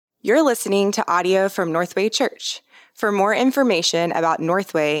You're listening to audio from Northway Church. For more information about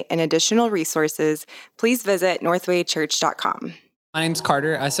Northway and additional resources, please visit northwaychurch.com. My name's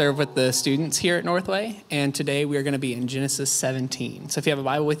Carter. I serve with the students here at Northway, and today we are going to be in Genesis 17. So if you have a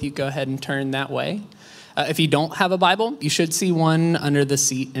Bible with you, go ahead and turn that way. If you don't have a Bible, you should see one under the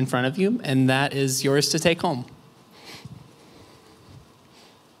seat in front of you, and that is yours to take home.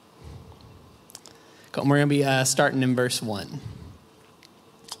 Cool. We're going to be starting in verse 1.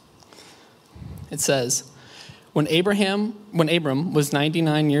 It says, When Abram was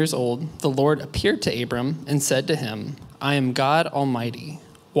 99 years old, the Lord appeared to Abram and said to him, I am God Almighty.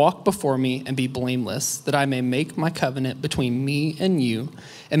 Walk before me and be blameless, that I may make my covenant between me and you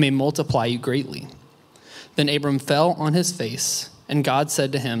and may multiply you greatly. Then Abram fell on his face, and God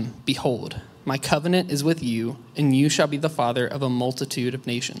said to him, Behold, my covenant is with you, and you shall be the father of a multitude of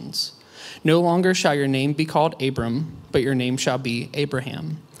nations. No longer shall your name be called Abram, but your name shall be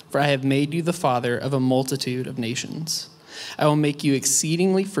Abraham. For I have made you the father of a multitude of nations. I will make you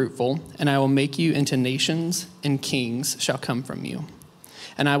exceedingly fruitful, and I will make you into nations, and kings shall come from you.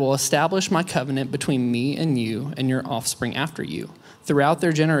 And I will establish my covenant between me and you and your offspring after you, throughout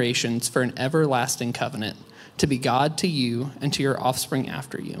their generations for an everlasting covenant, to be God to you and to your offspring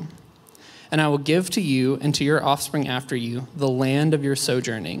after you. And I will give to you and to your offspring after you the land of your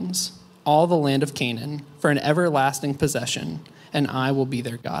sojournings, all the land of Canaan, for an everlasting possession, and I will be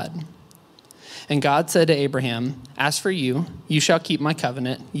their God. And God said to Abraham, As for you, you shall keep my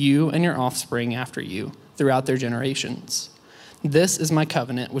covenant, you and your offspring after you, throughout their generations. This is my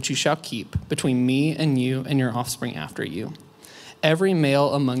covenant which you shall keep between me and you and your offspring after you. Every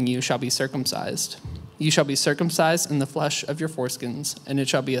male among you shall be circumcised. You shall be circumcised in the flesh of your foreskins, and it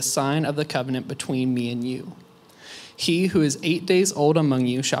shall be a sign of the covenant between me and you. He who is 8 days old among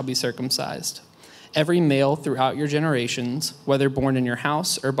you shall be circumcised. Every male throughout your generations, whether born in your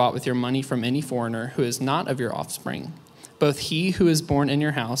house or bought with your money from any foreigner who is not of your offspring, both he who is born in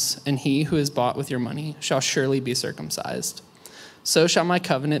your house and he who is bought with your money shall surely be circumcised. So shall my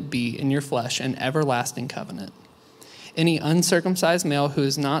covenant be in your flesh, an everlasting covenant. Any uncircumcised male who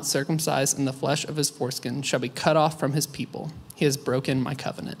is not circumcised in the flesh of his foreskin shall be cut off from his people. He has broken my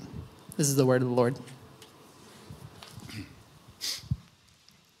covenant. This is the word of the Lord.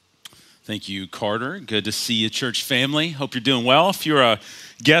 Thank you, Carter. Good to see you, church family. Hope you're doing well. If you're a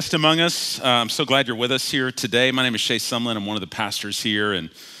guest among us, I'm so glad you're with us here today. My name is Shay Sumlin. I'm one of the pastors here, and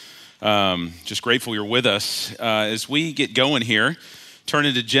just grateful you're with us. As we get going here, turn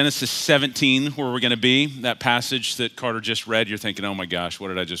into Genesis 17, where we're going to be. That passage that Carter just read, you're thinking, oh my gosh, what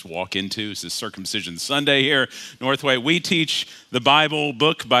did I just walk into? Is this Circumcision Sunday here, Northway? We teach the Bible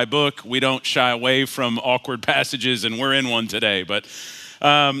book by book. We don't shy away from awkward passages, and we're in one today. But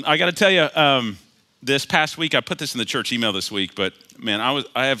I got to tell you, this past week, I put this in the church email this week, but man,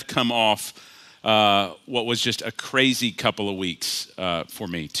 I have come off what was just a crazy couple of weeks for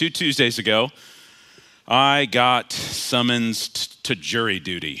me. 2 Tuesdays ago, I got summoned to jury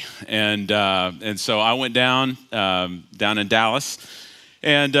duty, and so I went down in Dallas.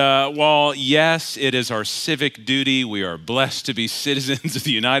 And while, yes, it is our civic duty, we are blessed to be citizens of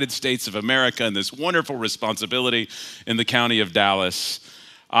the United States of America and this wonderful responsibility in the county of Dallas.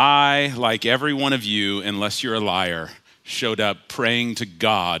 I, like every one of you, unless you're a liar, showed up praying to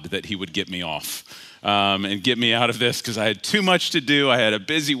God that he would get me off and get me out of this because I had too much to do. I had a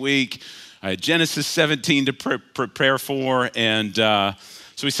busy week. I had Genesis 17 to prepare for. And so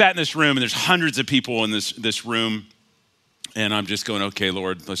we sat in this room, and there's hundreds of people in this room. And I'm just going, okay,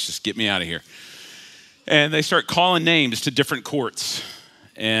 Lord, let's just get me out of here. And they start calling names to different courts.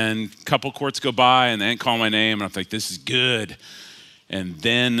 And a couple courts go by, and they ain't call my name. And I'm like, this is good. And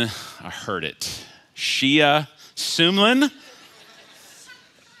then I heard it. Shia Sumlin.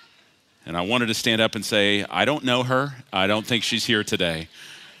 And I wanted to stand up and say, I don't know her. I don't think she's here today.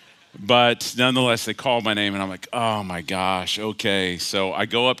 But nonetheless, they called my name, and I'm like, oh my gosh, okay. So I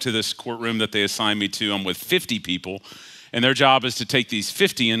go up to this courtroom that they assigned me to. I'm with 50 people. And their job is to take these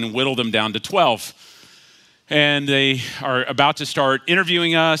 50 and whittle them down to 12. And they are about to start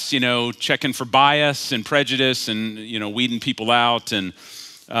interviewing us, checking for bias and prejudice and, weeding people out. And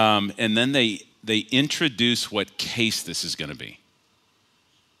then they introduce what case this is going to be.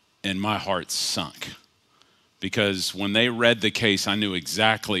 And my heart sunk. Because when they read the case, I knew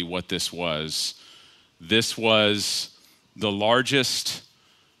exactly what this was. This was the largest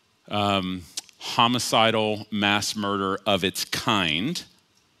homicidal mass murder of its kind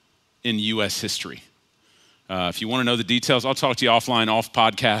in U.S. history. If you want to know the details, I'll talk to you offline, off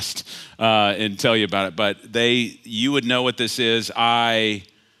podcast, and tell you about it. But you would know what this is. I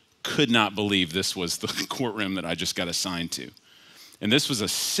could not believe this was the courtroom that I just got assigned to. And this was a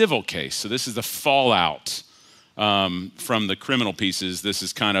civil case. So this is the fallout from the criminal pieces. This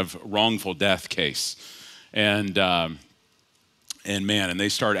is kind of wrongful death case. And they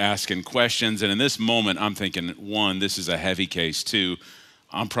start asking questions. And in this moment, I'm thinking, one, this is a heavy case. Two,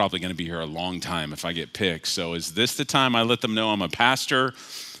 I'm probably going to be here a long time if I get picked. So is this the time I let them know I'm a pastor?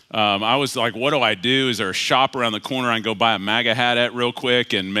 I was like, what do I do? Is there a shop around the corner I can go buy a MAGA hat at real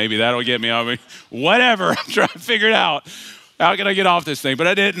quick and maybe that'll get me off? Whatever, I'm trying to figure it out. How can I get off this thing? But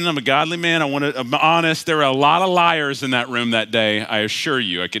I didn't. I'm a godly man. I'm honest. There were a lot of liars in that room that day. I assure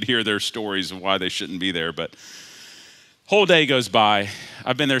you, I could hear their stories of why they shouldn't be there. But whole day goes by.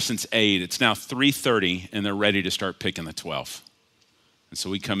 I've been there since 8. It's now 3:30 and they're ready to start picking the 12. And so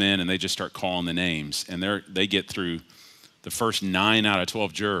we come in and they just start calling the names. And they get through the first 9 out of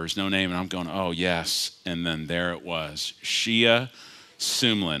 12 jurors, no name. And I'm going, oh, yes. And then there it was, Shia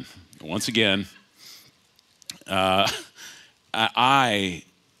Sumlin. Once again, I'll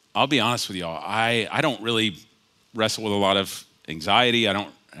be honest with y'all. I don't really wrestle with a lot of anxiety. I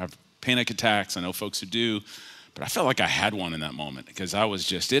don't have panic attacks. I know folks who do. But I felt like I had one in that moment because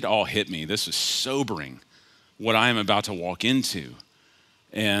it all hit me. This was sobering, what I am about to walk into.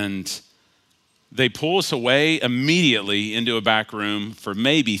 And they pull us away immediately into a back room for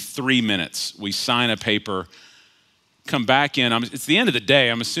maybe 3 minutes. We sign a paper, come back in. It's the end of the day.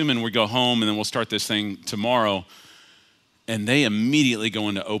 I'm assuming we go home and then we'll start this thing tomorrow. And they immediately go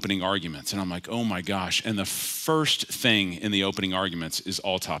into opening arguments. And I'm like, oh my gosh. And the first thing in the opening arguments is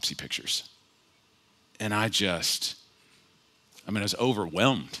autopsy pictures. And I was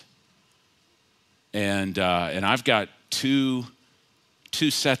overwhelmed. And I've got two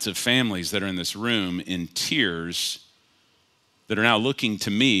sets of families that are in this room in tears that are now looking to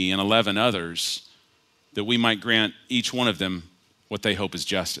me and 11 others that we might grant each one of them what they hope is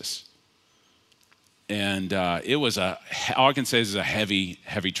justice. And all I can say is a heavy,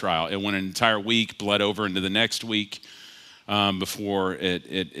 heavy trial. It went an entire week, bled over into the next week before it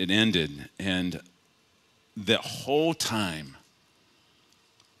ended. And the whole time,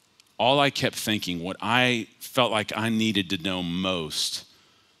 all I kept thinking, what I felt like I needed to know most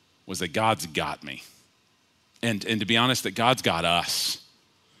was that God's got me. And to be honest, that God's got us.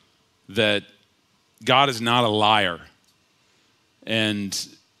 That God is not a liar. And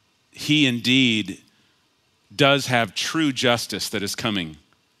he indeed does have true justice that is coming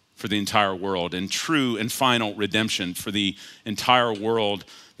for the entire world and true and final redemption for the entire world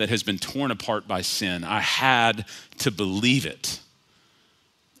that has been torn apart by sin. I had to believe it.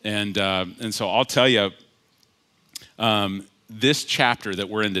 And so I'll tell you, this chapter that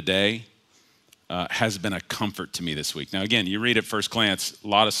we're in today has been a comfort to me this week. Now, again, you read at first glance, a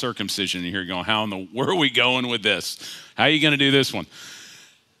lot of circumcision, and you're going, where are we going with this? How are you going to do this one?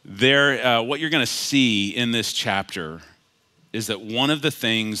 What you're going to see in this chapter is that one of the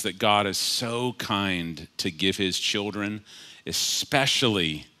things that God is so kind to give his children,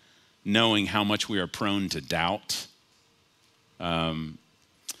 especially knowing how much we are prone to doubt,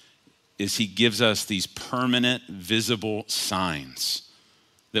 is he gives us these permanent, visible signs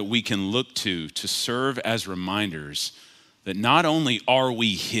that we can look to serve as reminders that not only are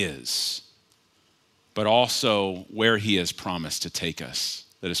we his, but also where he has promised to take us,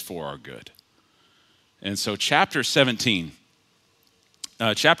 that is for our good. And so chapter 17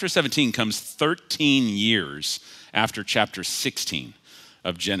 comes 13 years after chapter 16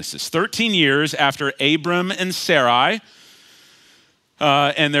 of Genesis. 13 years after Abram and Sarai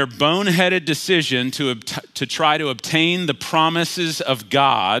and their boneheaded decision to try to obtain the promises of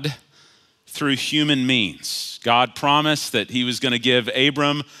God through human means. God promised that he was going to give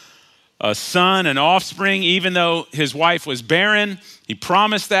Abram a son, an offspring, even though his wife was barren. He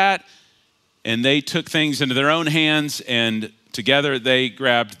promised that, and they took things into their own hands, and together they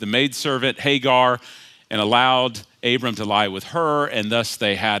grabbed the maidservant Hagar and allowed Abram to lie with her, and thus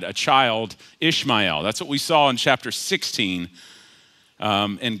they had a child, Ishmael. That's what we saw in chapter 16.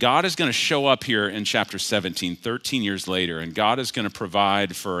 And God is going to show up here in chapter 17, 13 years later, and God is going to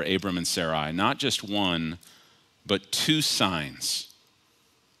provide for Abram and Sarai not just one, but 2 signs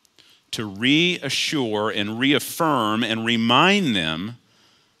to reassure and reaffirm and remind them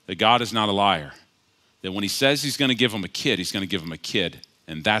that God is not a liar. That when he says he's going to give them a kid, he's going to give them a kid,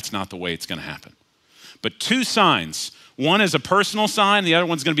 and that's not the way it's going to happen. But 2 signs. One is a personal sign, the other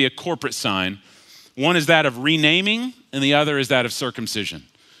one's going to be a corporate sign. One is that of renaming, and the other is that of circumcision.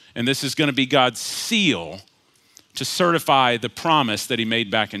 And this is going to be God's seal to certify the promise that he made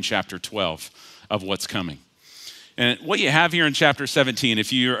back in chapter 12 of what's coming. And what you have here in chapter 17,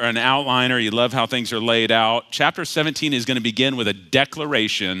 if you're an outliner, you love how things are laid out, chapter 17 is going to begin with a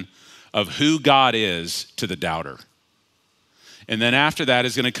declaration of who God is to the doubter. And then after that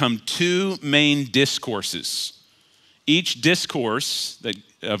is going to come two main discourses. Each discourse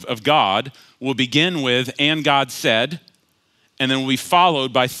of God will begin with, and God said, and then will be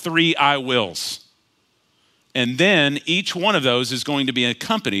followed by three I wills. And then each one of those is going to be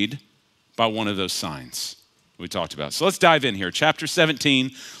accompanied by one of those signs we talked about. So let's dive in here. Chapter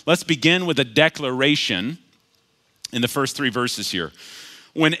 17, let's begin with a declaration in the first three verses here.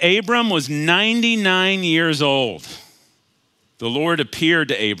 When Abram was 99 years old, the Lord appeared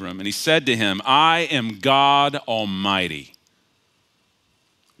to Abram and he said to him, I am God Almighty.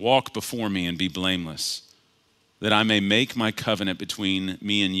 Walk before me and be blameless, that I may make my covenant between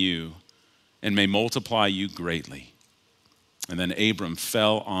me and you and may multiply you greatly. And then Abram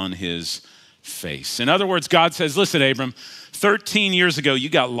fell on his face. In other words, God says, listen, Abram, 13 years ago, you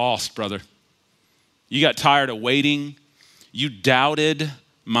got lost, brother. You got tired of waiting. You doubted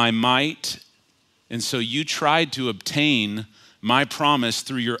my might. And so you tried to obtain my promise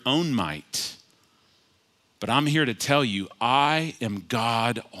through your own might. But I'm here to tell you, I am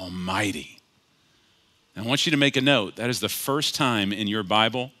God Almighty. I want you to make a note. That is the first time in your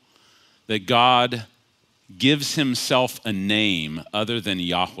Bible that God gives himself a name other than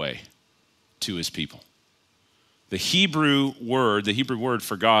Yahweh to his people. The Hebrew word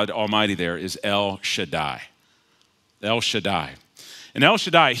for God Almighty there is El Shaddai. El Shaddai. And El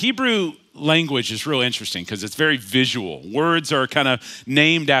Shaddai, Hebrew language is real interesting because it's very visual. Words are kind of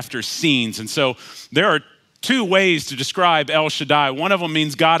named after scenes. And so there are two ways to describe El Shaddai. One of them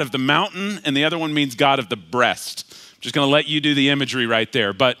means God of the mountain, and the other one means God of the breast. I'm just going to let you do the imagery right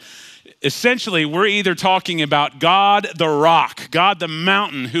there. But essentially, we're either talking about God the rock, God the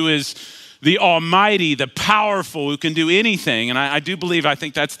mountain, who is the almighty, the powerful, who can do anything. And I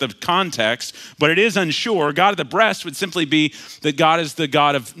think that's the context, but it is unsure. God of the breast would simply be that God is the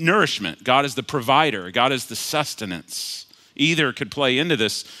God of nourishment. God is the provider. God is the sustenance. Either could play into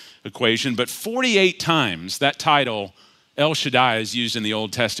this equation, but 48 times that title, El Shaddai, is used in the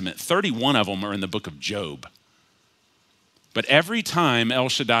Old Testament. 31 of them are in the book of Job. But every time El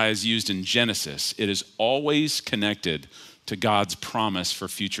Shaddai is used in Genesis, it is always connected to God's promise for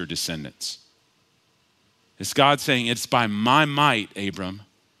future descendants. It's God saying, it's by my might, Abram,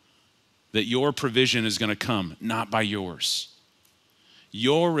 that your provision is going to come, not by yours.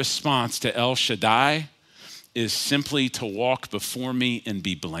 Your response to El Shaddai is simply to walk before me and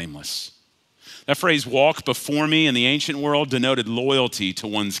be blameless. That phrase, walk before me, in the ancient world denoted loyalty to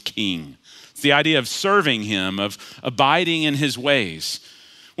one's king. It's the idea of serving him, of abiding in his ways.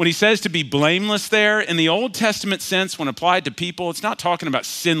 When he says to be blameless there, in the Old Testament sense, when applied to people, it's not talking about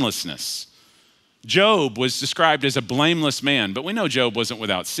sinlessness. Job was described as a blameless man, but we know Job wasn't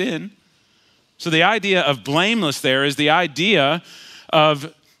without sin. So the idea of blameless there is the idea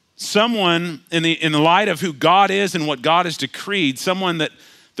of someone in the light of who God is and what God has decreed, someone that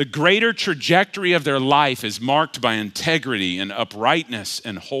the greater trajectory of their life is marked by integrity and uprightness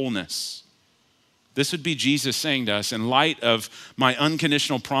and wholeness. This would be Jesus saying to us, in light of my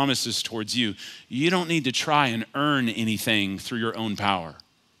unconditional promises towards you, you don't need to try and earn anything through your own power.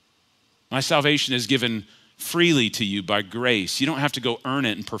 My salvation is given freely to you by grace. You don't have to go earn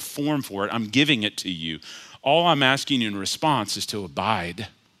it and perform for it. I'm giving it to you. All I'm asking you in response is to abide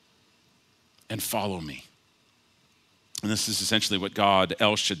and follow me. And this is essentially what God,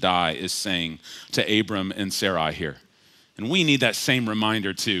 El Shaddai, is saying to Abram and Sarai here. And we need that same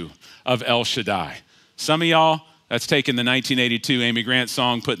reminder too of El Shaddai. Some of y'all, that's taking the 1982 Amy Grant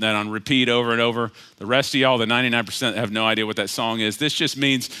song, putting that on repeat over and over. The rest of y'all, the 99%, have no idea what that song is. This just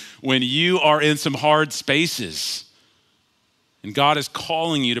means when you are in some hard spaces and God is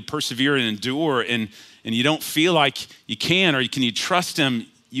calling you to persevere and endure and you don't feel like you can, or can you trust him?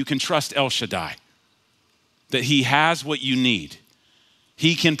 You can trust El Shaddai, that he has what you need.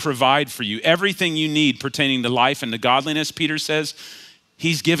 He can provide for you everything you need pertaining to life and to godliness. Peter says,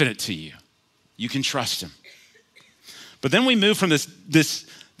 he's given it to you. You can trust him. But then we move from this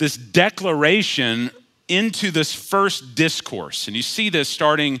declaration into this first discourse. And you see this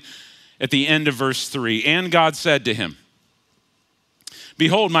starting at the end of verse 3. And God said to him,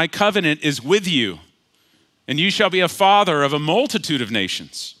 behold, my covenant is with you, and you shall be a father of a multitude of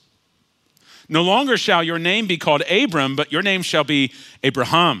nations. No longer shall your name be called Abram, but your name shall be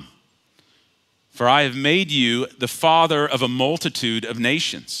Abraham. For I have made you the father of a multitude of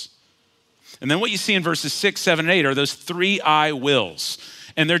nations. And then what you see in verses 6, 7, and 8 are those three I wills.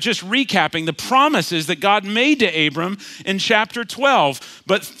 And they're just recapping the promises that God made to Abram in chapter 12.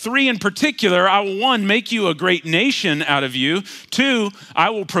 But three in particular, I will, 1, make you a great nation out of you. 2, I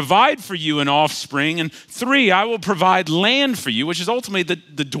will provide for you an offspring. And 3, I will provide land for you, which is ultimately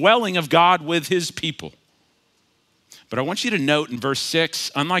the dwelling of God with his people. But I want you to note in verse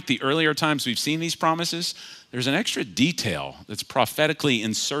 6, unlike the earlier times we've seen these promises, there's an extra detail that's prophetically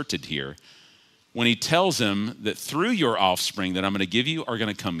inserted here when he tells him that through your offspring that I'm going to give you are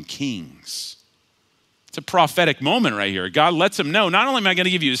going to come kings. It's a prophetic moment right here. God lets him know, not only am I going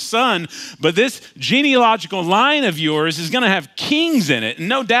to give you a son, but this genealogical line of yours is going to have kings in it. And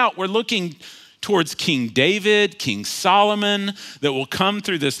no doubt we're looking towards King David, King Solomon, that will come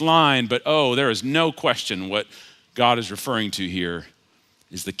through this line. But there is no question what God is referring to here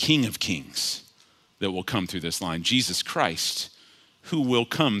is the King of Kings that will come through this line, Jesus Christ, who will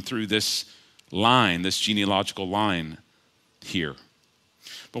come through this line, this genealogical line here.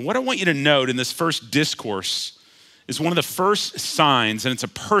 But what I want you to note in this first discourse is one of the first signs, and it's a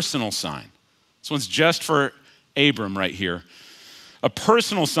personal sign. This one's just for Abram right here. A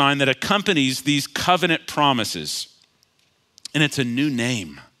personal sign that accompanies these covenant promises. And it's a new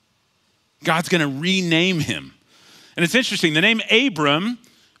name. God's going to rename him. And it's interesting, the name Abram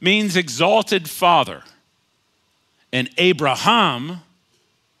means exalted father. And Abraham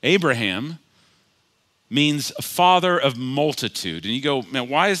means a father of multitude. And you go, man,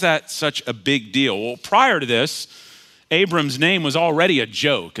 why is that such a big deal? Well, prior to this, Abram's name was already a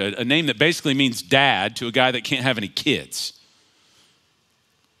joke, a name that basically means dad to a guy that can't have any kids.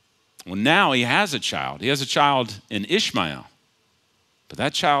 Well, now he has a child. He has a child in Ishmael, but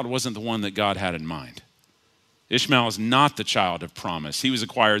that child wasn't the one that God had in mind. Ishmael is not the child of promise. He was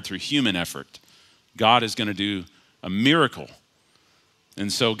acquired through human effort. God is going to do a miracle.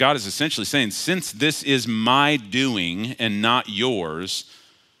 And so God is essentially saying, since this is my doing and not yours,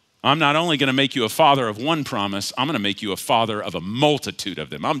 I'm not only going to make you a father of one promise, I'm going to make you a father of a multitude of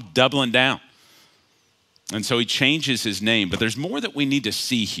them. I'm doubling down. And so he changes his name. But there's more that we need to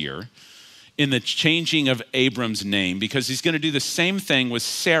see here in the changing of Abram's name, because he's going to do the same thing with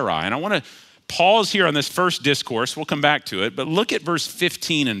Sarai. And I want to pause here on this first discourse. We'll come back to it. But look at verse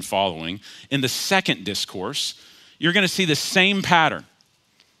 15 and following. In the second discourse, you're going to see the same pattern.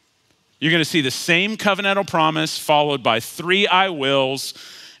 You're going to see the same covenantal promise followed by 3 I wills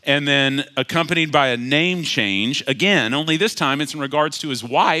and then accompanied by a name change. Again, only this time it's in regards to his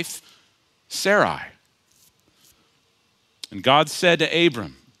wife, Sarai. And God said to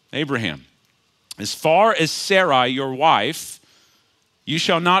Abraham, as far as Sarai, your wife, you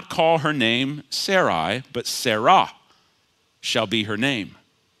shall not call her name Sarai, but Sarah shall be her name.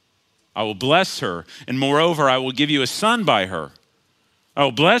 I will bless her, and moreover, I will give you a son by her. I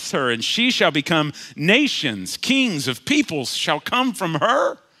will bless her, and she shall become nations. Kings of peoples shall come from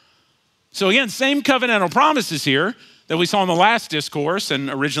her. So again, same covenantal promises here that we saw in the last discourse and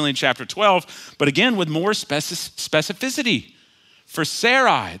originally in chapter 12, but again with more specificity. For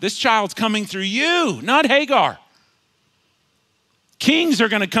Sarai, this child's coming through you, not Hagar. Kings are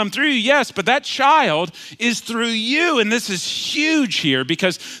going to come through you, yes, but that child is through you. And this is huge here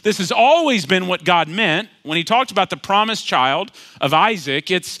because this has always been what God meant. When he talked about the promised child of Isaac,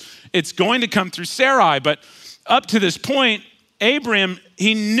 it's going to come through Sarai. But up to this point, Abraham,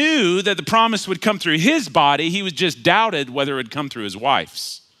 he knew that the promise would come through his body. He was just doubted whether it would come through his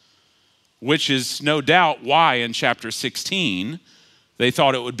wife's, which is no doubt why in chapter 16, they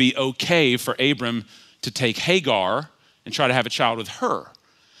thought it would be okay for Abram to take Hagar and try to have a child with her.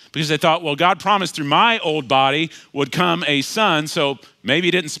 Because they thought, well, God promised through my old body would come a son, so maybe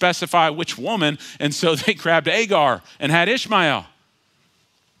he didn't specify which woman, and so they grabbed Hagar and had Ishmael.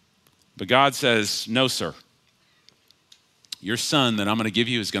 But God says, no, sir. Your son that I'm going to give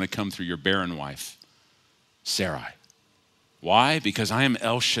you is going to come through your barren wife, Sarai. Why? Because I am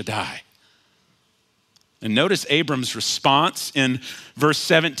El Shaddai. And notice Abram's response in verse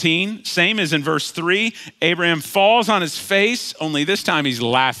 17, same as in verse 3. Abraham falls on his face, only this time he's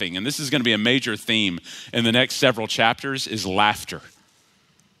laughing. And this is going to be a major theme in the next several chapters is laughter.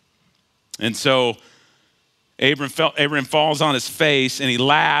 And so Abraham falls on his face and he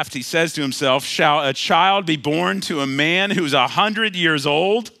laughed. He says to himself, shall a child be born to a man who's 100 years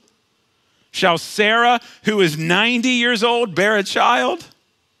old? Shall Sarah, who is 90 years old, bear a child?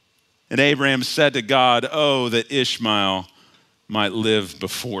 And Abraham said to God, oh, that Ishmael might live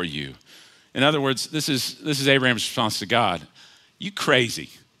before you. In other words, this is Abraham's response to God. You crazy.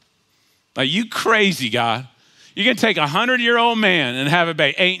 Like, you crazy, God. You're going to take a 100-year-old man and have a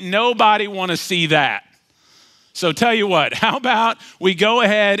baby. Ain't nobody want to see that. So tell you what, how about we go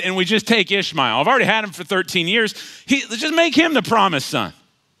ahead and we just take Ishmael? I've already had him for 13 years. Let's just make him the promised son.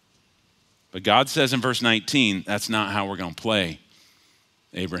 But God says in verse 19, that's not how we're going to play,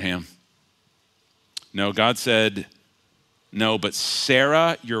 Abraham. No, God said, no, but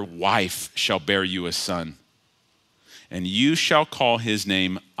Sarah, your wife, shall bear you a son. And you shall call his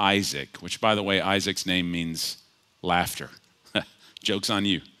name Isaac, which, by the way, Isaac's name means laughter. Joke's on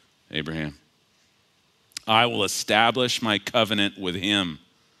you, Abraham. I will establish my covenant with him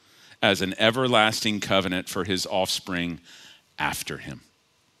as an everlasting covenant for his offspring after him.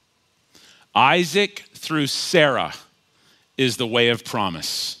 Isaac through Sarah is the way of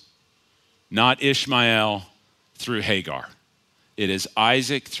promise, not Ishmael through Hagar. It is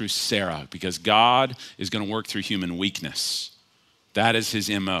Isaac through Sarah, because God is going to work through human weakness. That is his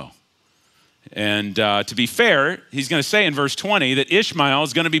MO. And to be fair, he's going to say in verse 20 that Ishmael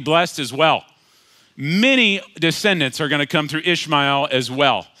is going to be blessed as well. Many descendants are going to come through Ishmael as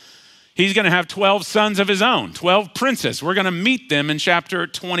well. He's going to have 12 sons of his own, 12 princes. We're going to meet them in chapter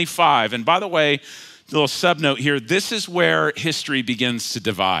 25. And by the way, a little subnote here, this is where history begins to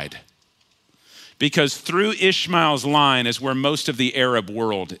divide. Because through Ishmael's line is where most of the Arab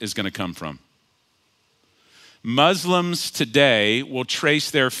world is going to come from. Muslims today will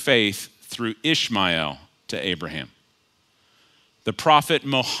trace their faith through Ishmael to Abraham. The prophet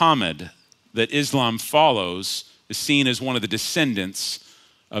Muhammad that Islam follows is seen as one of the descendants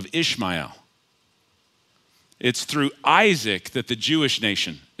of Ishmael. It's through Isaac that the Jewish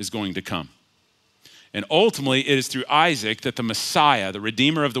nation is going to come. And ultimately, it is through Isaac that the Messiah, the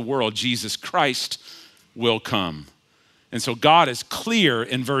Redeemer of the world, Jesus Christ, will come. And so God is clear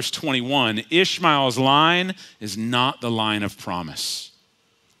in verse 21, Ishmael's line is not the line of promise.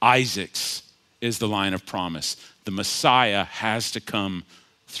 Isaac's is the line of promise. The Messiah has to come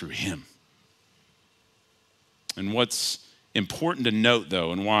through him. And what's important to note,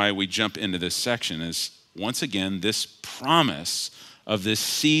 though, and why we jump into this section is, once again, this promise of this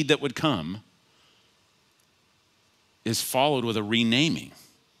seed that would come is followed with a renaming.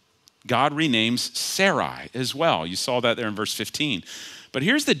 God renames Sarai as well. You saw that there in verse 15. But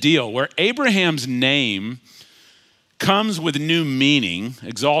here's the deal, where Abraham's name comes with new meaning,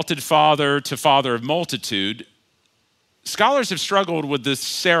 exalted father to father of multitude, scholars have struggled with this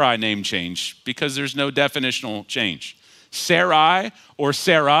Sarai name change because there's no definitional change. Sarai or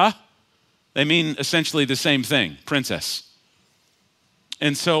Sarah, they mean essentially the same thing, princess.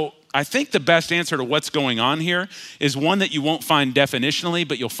 And so I think the best answer to what's going on here is one that you won't find definitionally,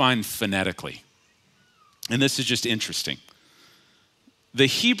 but you'll find phonetically. And this is just interesting. The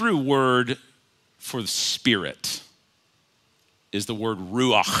Hebrew word for the spirit is the word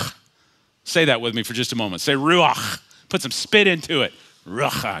ruach. Say that with me for just a moment. Say ruach. Put some spit into it.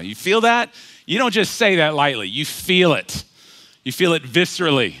 Ruach. You feel that? You don't just say that lightly. You feel it. You feel it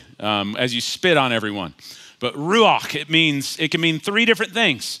viscerally as you spit on everyone. But ruach, it can mean three different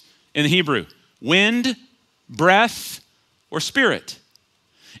things in the Hebrew: wind, breath, or spirit.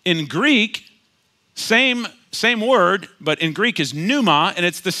 In Greek, same word, but in Greek is pneuma, and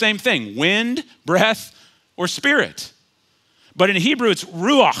it's the same thing: wind, breath, or spirit. But in Hebrew, it's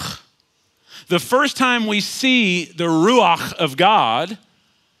ruach. The first time we see the ruach of God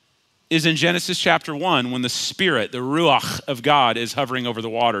is in Genesis chapter 1, when the spirit, the ruach of God, is hovering over the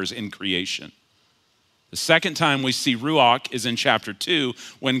waters in creation. The second time we see ruach is in chapter 2,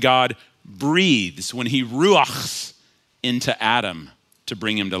 when God breathes, when he ruachs into Adam to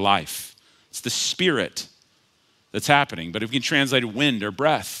bring him to life. It's the spirit that's happening, but if you can translate it wind or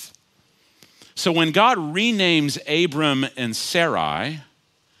breath. So when God renames Abram and Sarai,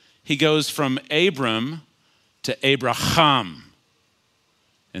 he goes from Abram to Abraham,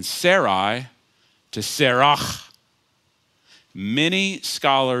 and Sarai to Sarah. Many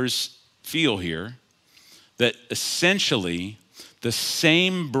scholars feel here that essentially the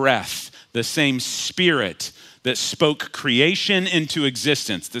same breath, the same spirit that spoke creation into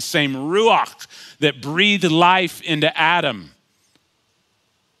existence, the same ruach that breathed life into Adam,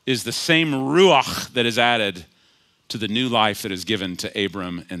 is the same ruach that is added to the new life that is given to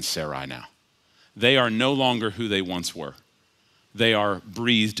Abram and Sarai now. They are no longer who they once were. They are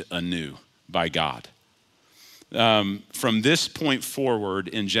breathed anew by God. From this point forward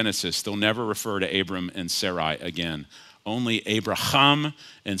in Genesis, they'll never refer to Abram and Sarai again. Only Abraham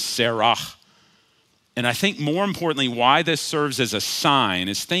and Sarah. And I think more importantly, why this serves as a sign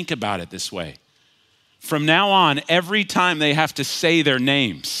is, think about it this way. From now on, every time they have to say their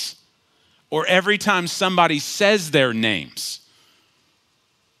names, or every time somebody says their names,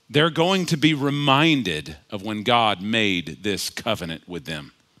 they're going to be reminded of when God made this covenant with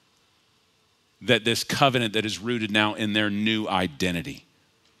them. That this covenant that is rooted now in their new identity.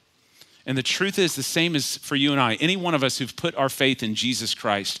 And the truth is the same as for you and I. Any one of us who've put our faith in Jesus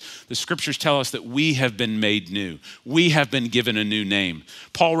Christ, the scriptures tell us that we have been made new. We have been given a new name.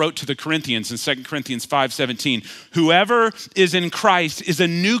 Paul wrote to the Corinthians in 2 Corinthians 5:17, whoever is in Christ is a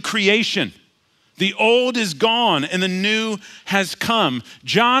new creation. The old is gone and the new has come.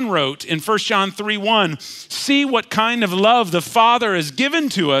 John wrote in 1 John 3:1, see what kind of love the Father has given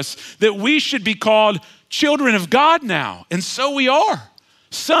to us that we should be called children of God now. And so we are,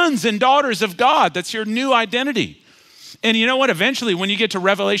 sons and daughters of God. That's your new identity. And you know what? Eventually, when you get to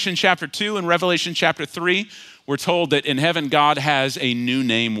Revelation chapter 2 and Revelation chapter 3, we're told that in heaven, God has a new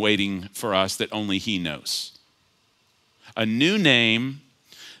name waiting for us that only he knows. A new name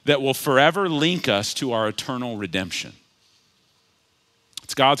that will forever link us to our eternal redemption.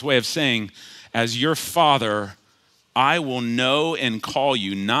 It's God's way of saying, as your Father, I will know and call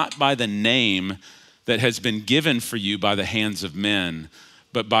you not by the name that has been given for you by the hands of men,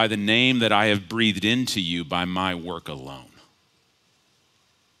 but by the name that I have breathed into you by my work alone.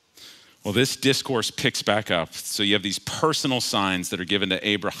 Well, this discourse picks back up. So you have these personal signs that are given to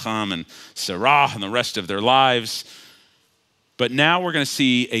Abraham and Sarah and the rest of their lives. But now we're going to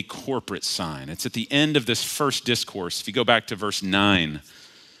see a corporate sign. It's at the end of this first discourse. If you go back to verse 9,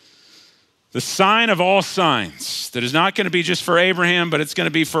 the sign of all signs that is not going to be just for Abraham, but it's going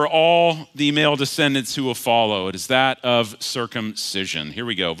to be for all the male descendants who will follow. It is that of circumcision. Here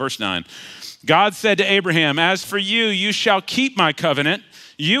we go, verse 9. God said to Abraham, as for you, you shall keep my covenant,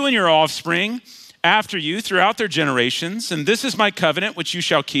 you and your offspring after you throughout their generations. And this is my covenant which you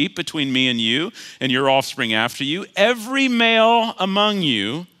shall keep between me and you and your offspring after you. Every male among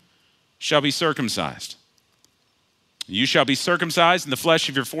you shall be circumcised. You shall be circumcised in the flesh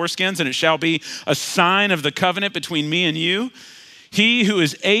of your foreskins, and it shall be a sign of the covenant between me and you. He who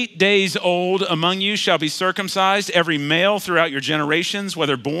is 8 days old among you shall be circumcised, every male throughout your generations,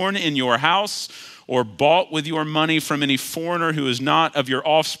 whether born in your house or bought with your money from any foreigner who is not of your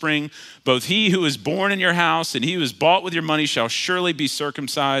offspring. Both he who is born in your house and he who is bought with your money shall surely be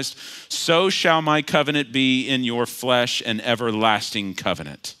circumcised. So shall my covenant be in your flesh, an everlasting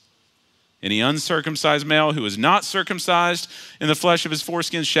covenant. Any uncircumcised male who is not circumcised in the flesh of his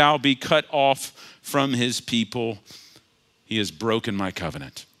foreskin shall be cut off from his people. He has broken my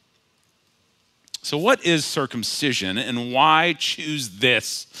covenant. So what is circumcision, and why choose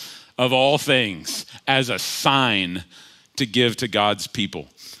this of all things as a sign to give to God's people?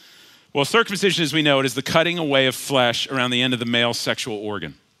 Well, circumcision, as we know it, is the cutting away of flesh around the end of the male sexual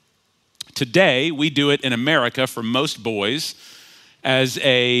organ. Today, we do it in America for most boys as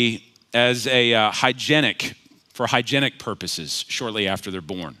a hygienic purposes shortly after they're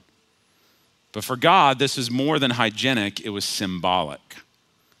born. But for God, this is more than hygienic, it was symbolic.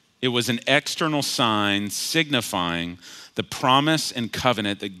 It was an external sign signifying the promise and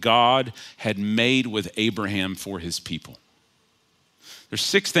covenant that God had made with Abraham for his people. There's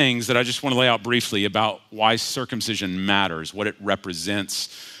 6 things that I just want to lay out briefly about why circumcision matters, what it represents,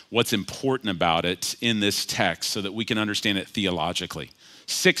 what's important about it in this text so that we can understand it theologically.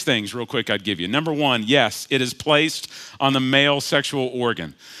 6 things real quick I'd give you. Number 1, yes, it is placed on the male sexual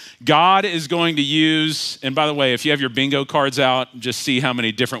organ. God is going to use, and by the way, if you have your bingo cards out, just see how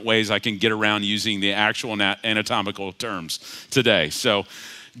many different ways I can get around using the actual anatomical terms today. So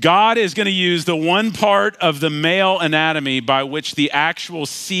God is going to use the one part of the male anatomy by which the actual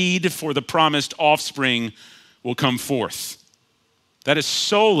seed for the promised offspring will come forth. That is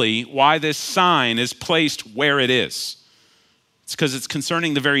solely why this sign is placed where it is. It's because it's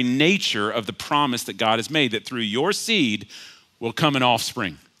concerning the very nature of the promise that God has made, that through your seed will come an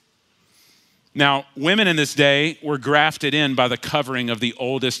offspring. Now, women in this day were grafted in by the covering of the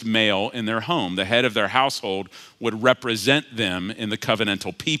oldest male in their home. The head of their household would represent them in the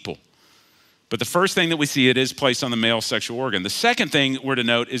covenantal people. But the first thing that we see, it is placed on the male sexual organ. The second thing we're to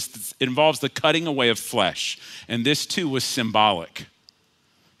note is it involves the cutting away of flesh. And this too was symbolic.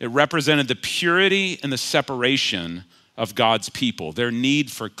 It represented the purity and the separation of God's people, their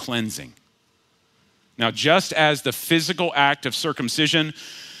need for cleansing. Now, just as the physical act of circumcision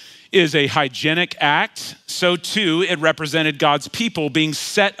is a hygienic act, so too it represented God's people being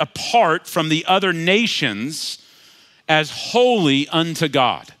set apart from the other nations as holy unto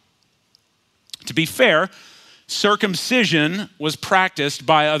God. To be fair, circumcision was practiced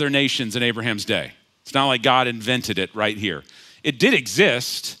by other nations in Abraham's day. It's not like God invented it right here. It did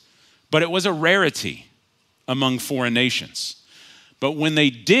exist, but it was a rarity among foreign nations. But when they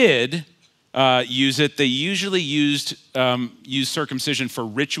did use it, they usually used circumcision for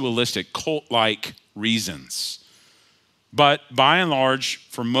ritualistic, cult-like reasons. But by and large,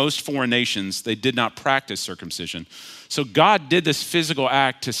 for most foreign nations, they did not practice circumcision. So God did this physical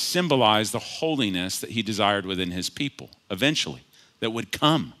act to symbolize the holiness that he desired within his people, eventually, that would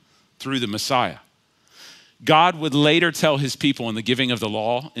come through the Messiah. God would later tell his people in the giving of the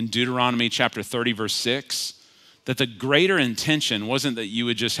law in Deuteronomy chapter 30, verse 6, that the greater intention wasn't that you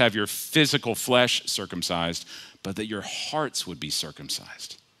would just have your physical flesh circumcised, but that your hearts would be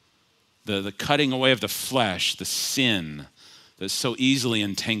circumcised. The cutting away of the flesh, the sin that so easily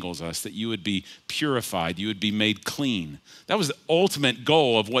entangles us, that you would be purified, you would be made clean. That was the ultimate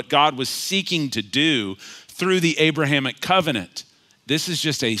goal of what God was seeking to do through the Abrahamic covenant. This is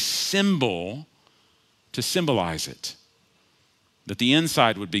just a symbol to symbolize it, that the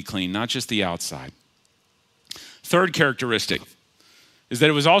inside would be clean, not just the outside. Third characteristic is that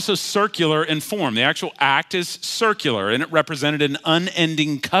it was also circular in form. The actual act is circular, and it represented an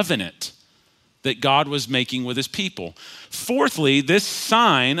unending covenant that God was making with his people. Fourthly, this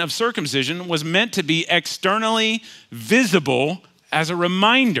sign of circumcision was meant to be externally visible as a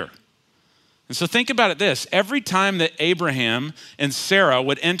reminder. And so think about it this: every time that Abraham and Sarah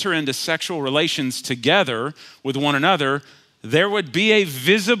would enter into sexual relations together with one another, there would be a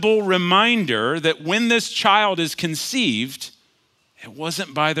visible reminder that when this child is conceived, it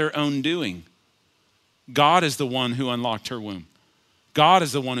wasn't by their own doing. God is the one who unlocked her womb. God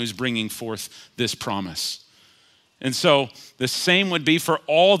is the one who's bringing forth this promise. And so the same would be for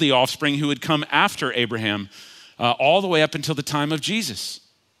all the offspring who would come after Abraham, all the way up until the time of Jesus.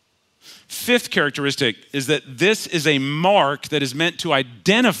 Fifth characteristic is that this is a mark that is meant to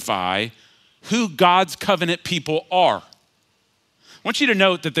identify who God's covenant people are. I want you to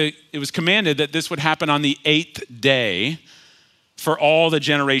note that it was commanded that this would happen on the 8th day for all the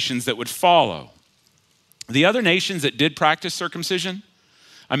generations that would follow. The other nations that did practice circumcision,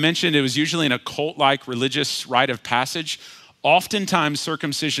 I mentioned it was usually an occult-like religious rite of passage. Oftentimes,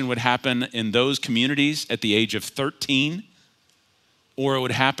 circumcision would happen in those communities at the age of 13, or it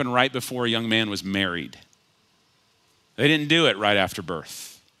would happen right before a young man was married. They didn't do it right after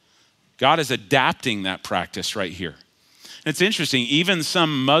birth. God is adapting that practice right here. It's interesting, even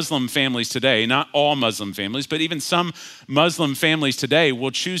some Muslim families today, not all Muslim families, but even some Muslim families today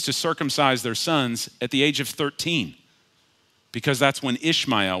will choose to circumcise their sons at the age of 13, because that's when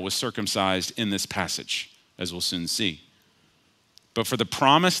Ishmael was circumcised in this passage, as we'll soon see. But for the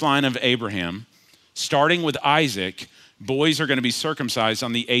promised line of Abraham, starting with Isaac, boys are going to be circumcised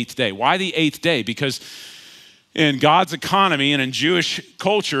on the 8th day. Why the 8th day? Because in God's economy and in Jewish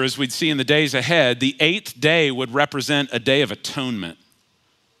culture, as we'd see in the days ahead, the 8th day would represent a day of atonement,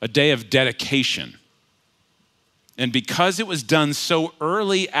 a day of dedication. And because it was done so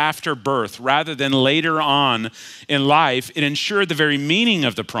early after birth rather than later on in life, it ensured the very meaning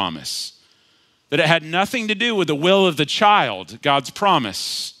of the promise, that it had nothing to do with the will of the child, God's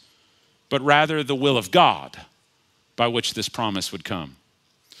promise, but rather the will of God by which this promise would come.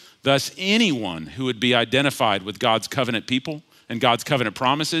 Thus, anyone who would be identified with God's covenant people and God's covenant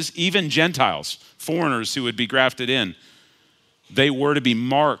promises, even Gentiles, foreigners who would be grafted in, they were to be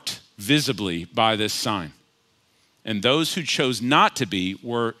marked visibly by this sign. And those who chose not to be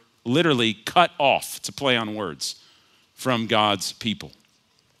were literally cut off, it's a play on words, from God's people.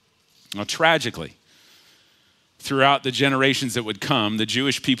 Now, tragically, throughout the generations that would come, the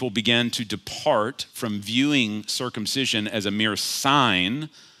Jewish people began to depart from viewing circumcision as a mere sign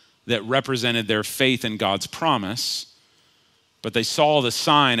that represented their faith in God's promise, but they saw the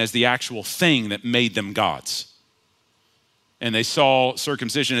sign as the actual thing that made them gods. And they saw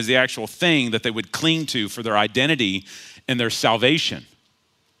circumcision as the actual thing that they would cling to for their identity and their salvation.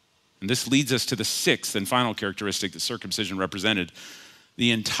 And this leads us to the sixth and final characteristic that circumcision represented.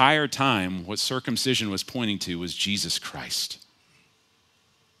 The entire time, what circumcision was pointing to was Jesus Christ.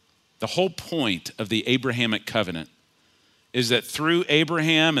 The whole point of the Abrahamic covenant is that through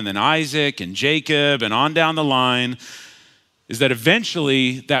Abraham and then Isaac and Jacob and on down the line, is that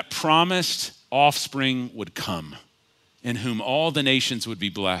eventually that promised offspring would come, in whom all the nations would be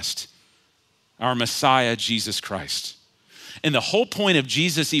blessed, our Messiah, Jesus Christ. And the whole point of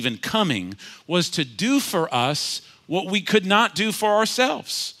Jesus even coming was to do for us what we could not do for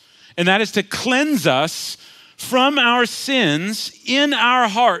ourselves. And that is to cleanse us from our sins in our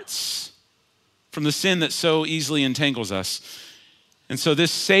hearts, from the sin that so easily entangles us. And so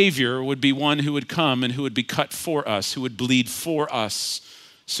this Savior would be one who would come and who would be cut for us, who would bleed for us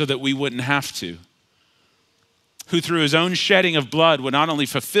so that we wouldn't have to. Who through his own shedding of blood would not only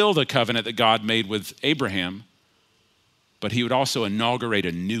fulfill the covenant that God made with Abraham, but he would also inaugurate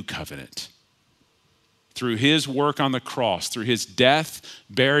a new covenant. Through his work on the cross, through his death,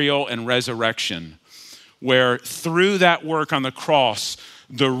 burial, and resurrection, where through that work on the cross,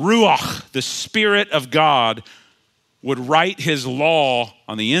 the Ruach, the Spirit of God, would write his law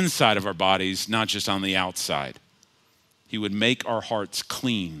on the inside of our bodies, not just on the outside. He would make our hearts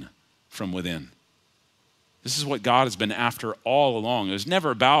clean from within. This is what God has been after all along. It was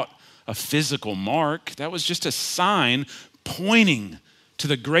never about a physical mark. That was just a sign pointing to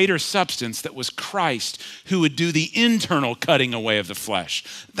the greater substance that was Christ, who would do the internal cutting away of the flesh.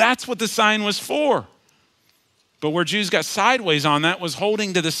 That's what the sign was for. But where Jews got sideways on that was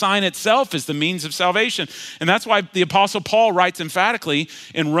holding to the sign itself as the means of salvation. And that's why the Apostle Paul writes emphatically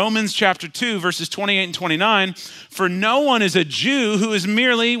in Romans chapter 2, verses 28 and 29, "For no one is a Jew who is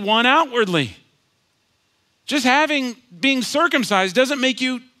merely one outwardly." Just being circumcised doesn't make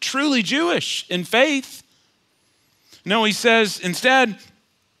you truly Jewish in faith. No, he says instead,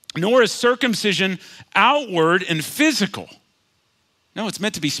 nor is circumcision outward and physical. No, it's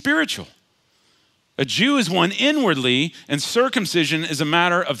meant to be spiritual. A Jew is one inwardly, and circumcision is a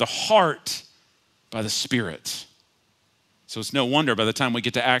matter of the heart by the Spirit. So it's no wonder by the time we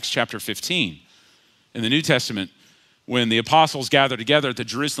get to Acts chapter 15 in the New Testament, when the apostles gather together at the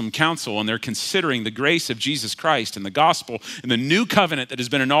Jerusalem Council and they're considering the grace of Jesus Christ and the gospel and the new covenant that has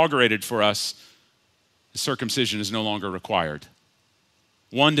been inaugurated for us, circumcision is no longer required.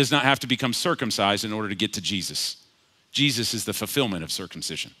 One does not have to become circumcised in order to get to Jesus. Jesus is the fulfillment of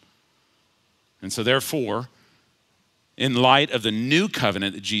circumcision. And so therefore, in light of the new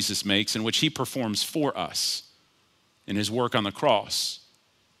covenant that Jesus makes, in which he performs for us in his work on the cross,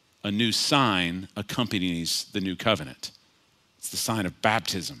 a new sign accompanies the new covenant. It's the sign of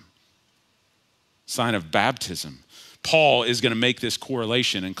baptism. Sign of baptism. Paul is going to make this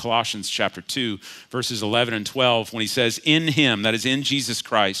correlation in Colossians chapter 2, verses 11 and 12, when he says, "In him," that is in Jesus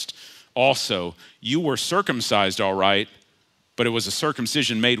Christ, "also you were circumcised, all right, but it was a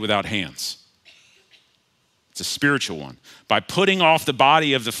circumcision made without hands." It's a spiritual one. By putting off the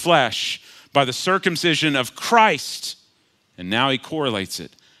body of the flesh, by the circumcision of Christ. And now he correlates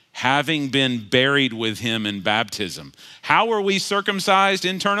it. Having been buried with him in baptism. How are we circumcised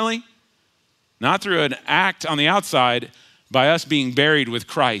internally? Not through an act on the outside, by us being buried with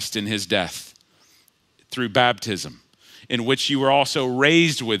Christ in his death. Through baptism, in which you were also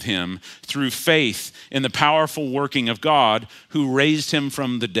raised with him through faith in the powerful working of God who raised him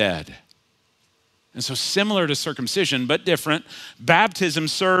from the dead. And so similar to circumcision, but different, baptism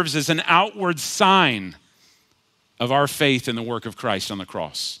serves as an outward sign of our faith in the work of Christ on the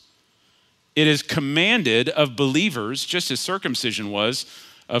cross. It is commanded of believers, just as circumcision was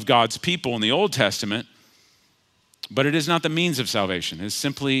of God's people in the Old Testament, but it is not the means of salvation. It is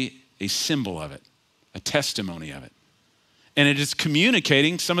simply a symbol of it, a testimony of it. And it is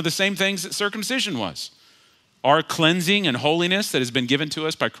communicating some of the same things that circumcision was. Our cleansing and holiness that has been given to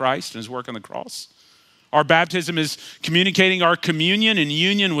us by Christ and his work on the cross. Our baptism is communicating our communion and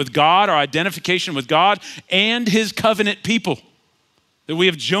union with God, our identification with God and his covenant people, that we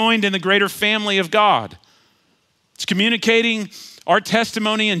have joined in the greater family of God. It's communicating our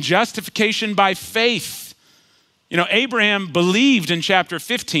testimony and justification by faith. You know, Abraham believed in chapter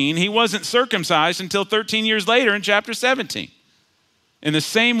 15. He wasn't circumcised until 13 years later in chapter 17. In the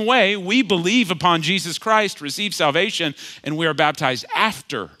same way, we believe upon Jesus Christ, receive salvation, and we are baptized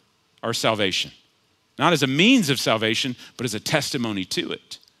after our salvation. Not as a means of salvation, but as a testimony to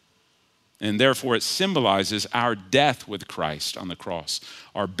it. And therefore it symbolizes our death with Christ on the cross,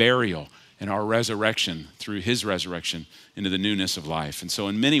 our burial and our resurrection through his resurrection into the newness of life. And so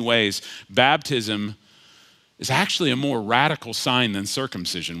in many ways, baptism is actually a more radical sign than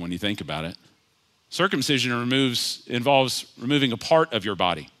circumcision when you think about it. Circumcision involves removing a part of your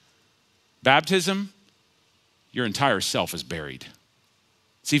body. Baptism, your entire self is buried.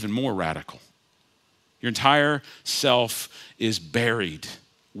 It's even more radical. Your entire self is buried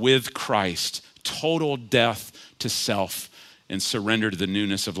with Christ, total death to self and surrender to the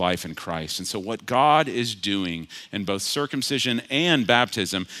newness of life in Christ. And so what God is doing in both circumcision and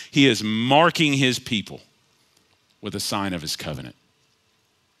baptism, he is marking his people with a sign of his covenant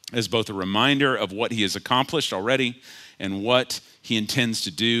as both a reminder of what he has accomplished already and what he intends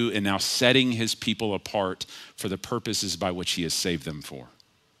to do, and now setting his people apart for the purposes by which he has saved them for.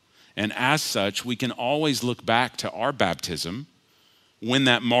 And as such, we can always look back to our baptism when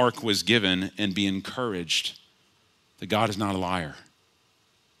that mark was given and be encouraged that God is not a liar,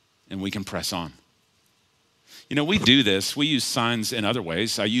 and we can press on. You know, we do this. We use signs in other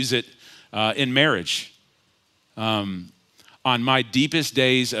ways. I use it in marriage. On my deepest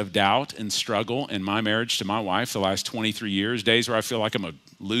days of doubt and struggle in my marriage to my wife, the last 23 years, days where I feel like I'm a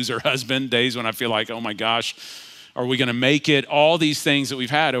loser husband, days when I feel like, oh my gosh, are we going to make it? All these things that we've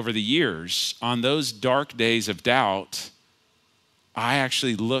had over the years, on those dark days of doubt, I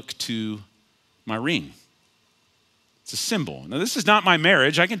actually look to my ring. It's a symbol. Now, this is not my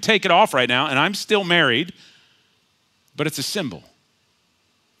marriage. I can take it off right now, and I'm still married, but it's a symbol.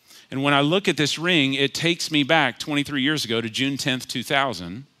 And when I look at this ring, it takes me back 23 years ago to June 10th,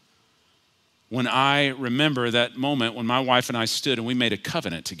 2000, when I remember that moment when my wife and I stood and we made a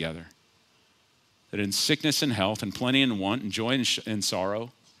covenant together, that in sickness and health and plenty and want and joy and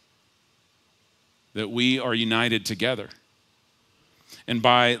sorrow, that we are united together. And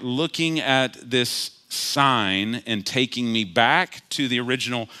by looking at this sign and taking me back to the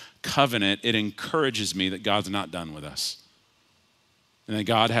original covenant, it encourages me that God's not done with us. And that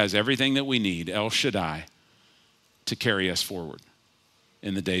God has everything that we need, El Shaddai, to carry us forward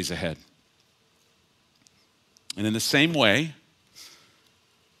in the days ahead. And in the same way,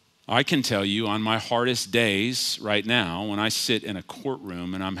 I can tell you on my hardest days right now, when I sit in a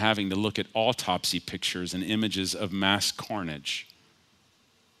courtroom and I'm having to look at autopsy pictures and images of mass carnage,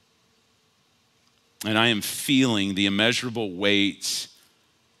 and I am feeling the immeasurable weight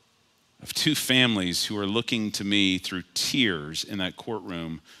of two families who are looking to me through tears in that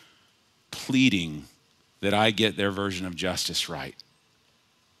courtroom, pleading that I get their version of justice right.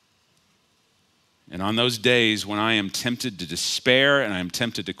 And on those days when I am tempted to despair and I am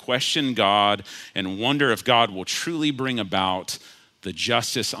tempted to question God and wonder if God will truly bring about the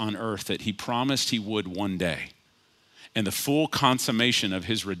justice on earth that he promised he would one day, and the full consummation of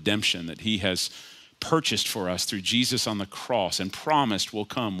his redemption that he has purchased for us through Jesus on the cross and promised will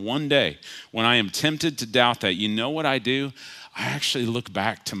come one day, when I am tempted to doubt that, you know what I do? I actually look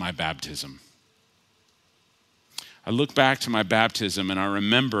back to my baptism. I look back to my baptism and I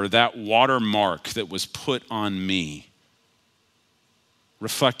remember that watermark that was put on me,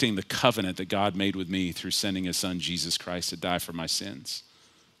 reflecting the covenant that God made with me through sending his son, Jesus Christ, to die for my sins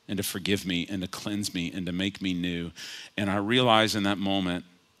and to forgive me and to cleanse me and to make me new. And I realize in that moment,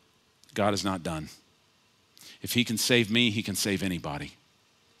 God is not done. If he can save me, he can save anybody.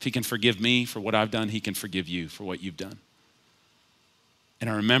 If he can forgive me for what I've done, he can forgive you for what you've done. And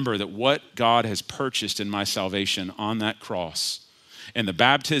I remember that what God has purchased in my salvation on that cross and the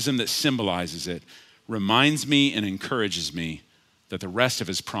baptism that symbolizes it reminds me and encourages me that the rest of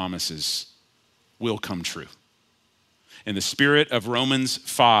his promises will come true. In the spirit of Romans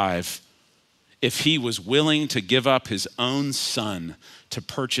 5, if he was willing to give up his own son to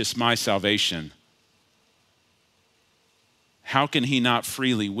purchase my salvation, how can he not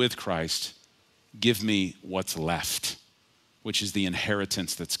freely with Christ give me what's left, which is the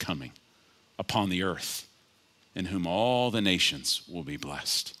inheritance that's coming upon the earth, in whom all the nations will be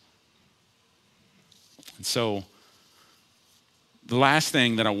blessed? And so the last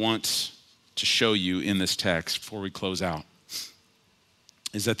thing that I want to show you in this text before we close out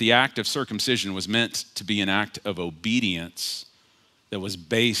is that the act of circumcision was meant to be an act of obedience that was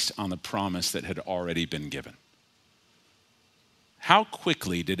based on the promise that had already been given. How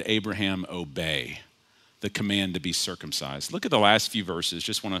quickly did Abraham obey the command to be circumcised? Look at the last few verses.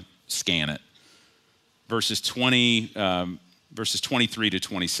 Just want to scan it. Verses 23 to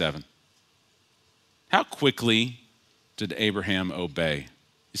 27. How quickly did Abraham obey?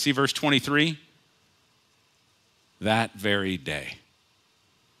 You see verse 23? That very day.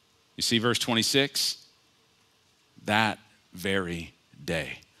 You see verse 26? That very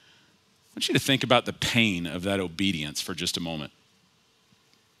day. I want you to think about the pain of that obedience for just a moment.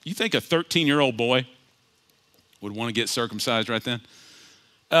 You think a 13-year-old boy would want to get circumcised right then?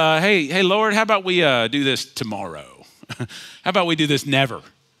 Hey, Lord, how about we do this tomorrow? How about we do this never?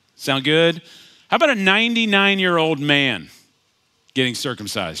 Sound good? How about a 99-year-old man getting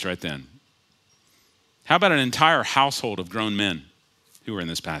circumcised right then? How about an entire household of grown men who were in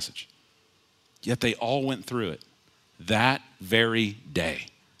this passage? Yet they all went through it that very day.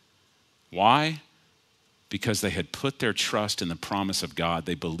 Why? Because they had put their trust in the promise of God.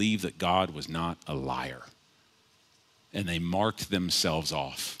 They believed that God was not a liar. And they marked themselves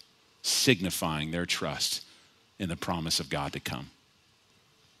off, signifying their trust in the promise of God to come.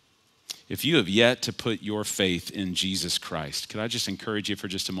 If you have yet to put your faith in Jesus Christ, could I just encourage you for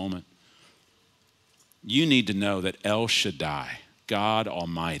just a moment? You need to know that El Shaddai, God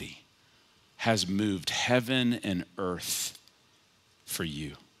Almighty, has moved heaven and earth for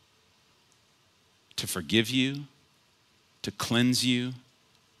you, to forgive you, to cleanse you,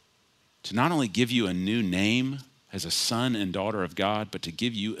 to not only give you a new name as a son and daughter of God, but to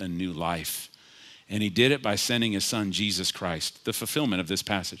give you a new life. And he did it by sending his son, Jesus Christ, the fulfillment of this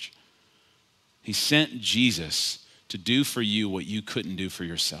passage. He sent Jesus to do for you what you couldn't do for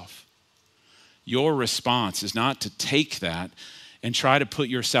yourself. Your response is not to take that and try to put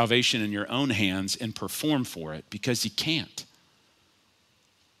your salvation in your own hands and perform for it, because you can't.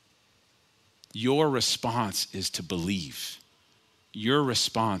 Your response is to believe. Your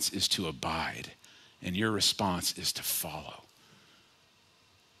response is to abide. And your response is to follow.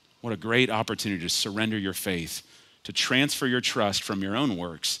 What a great opportunity to surrender your faith, to transfer your trust from your own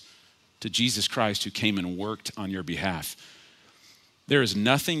works to Jesus Christ who came and worked on your behalf. There is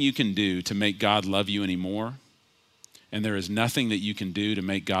nothing you can do to make God love you anymore, and there is nothing that you can do to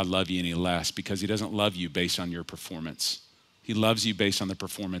make God love you any less, because he doesn't love you based on your performance. He loves you based on the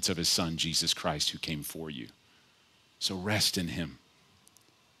performance of his son, Jesus Christ, who came for you. So rest in him.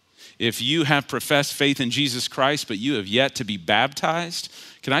 If you have professed faith in Jesus Christ, but you have yet to be baptized,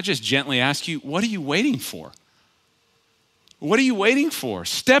 can I just gently ask you, what are you waiting for? What are you waiting for?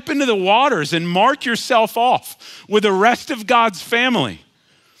 Step into the waters and mark yourself off with the rest of God's family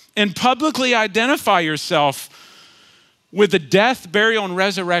and publicly identify yourself with the death, burial, and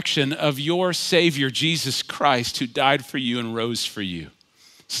resurrection of your Savior, Jesus Christ, who died for you and rose for you.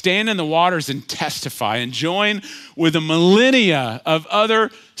 Stand in the waters and testify and join with a millennia of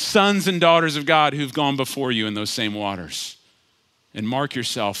other sons and daughters of God who've gone before you in those same waters. And mark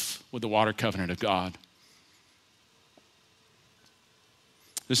yourself with the water covenant of God.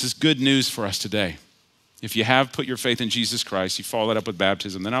 This is good news for us today. If you have put your faith in Jesus Christ, you follow that up with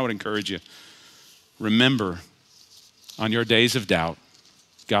baptism, then I would encourage you, remember, on your days of doubt,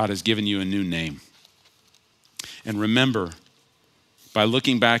 God has given you a new name. And remember, by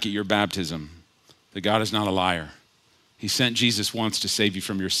looking back at your baptism, that God is not a liar. He sent Jesus once to save you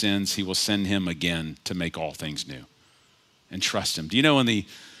from your sins. He will send him again to make all things new. And trust him. Do you know, in the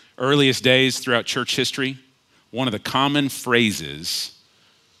earliest days throughout church history, one of the common phrases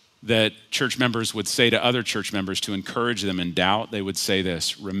that church members would say to other church members to encourage them in doubt, they would say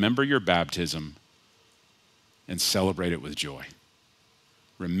this: remember your baptism and celebrate it with joy.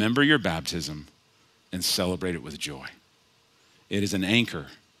 Remember your baptism and celebrate it with joy. It is an anchor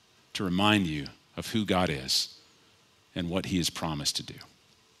to remind you of who God is and what he has promised to do.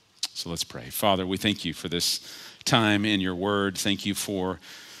 So let's pray. Father, we thank you for this time in your word. Thank you for,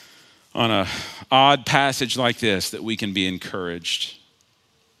 on an odd passage like this, that we can be encouraged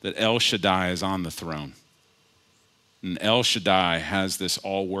that El Shaddai is on the throne. And El Shaddai has this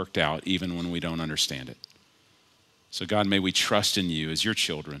all worked out even when we don't understand it. So God, may we trust in you as your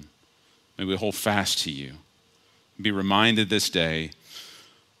children. May we hold fast to you. Be reminded this day,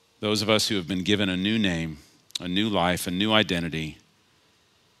 those of us who have been given a new name, a new life, a new identity,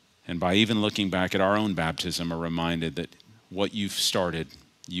 and by even looking back at our own baptism, are reminded that what you've started,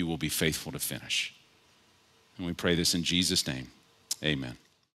 you will be faithful to finish. And we pray this in Jesus' name. Amen.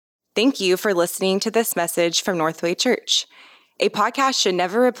 Thank you for listening to this message from Northway Church. A podcast should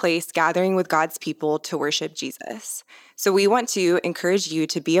never replace gathering with God's people to worship Jesus. So we want to encourage you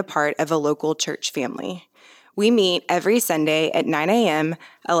to be a part of a local church family. We meet every Sunday at 9 a.m.,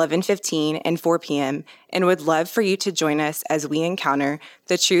 11:15, and 4 p.m., and would love for you to join us as we encounter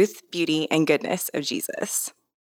the truth, beauty, and goodness of Jesus.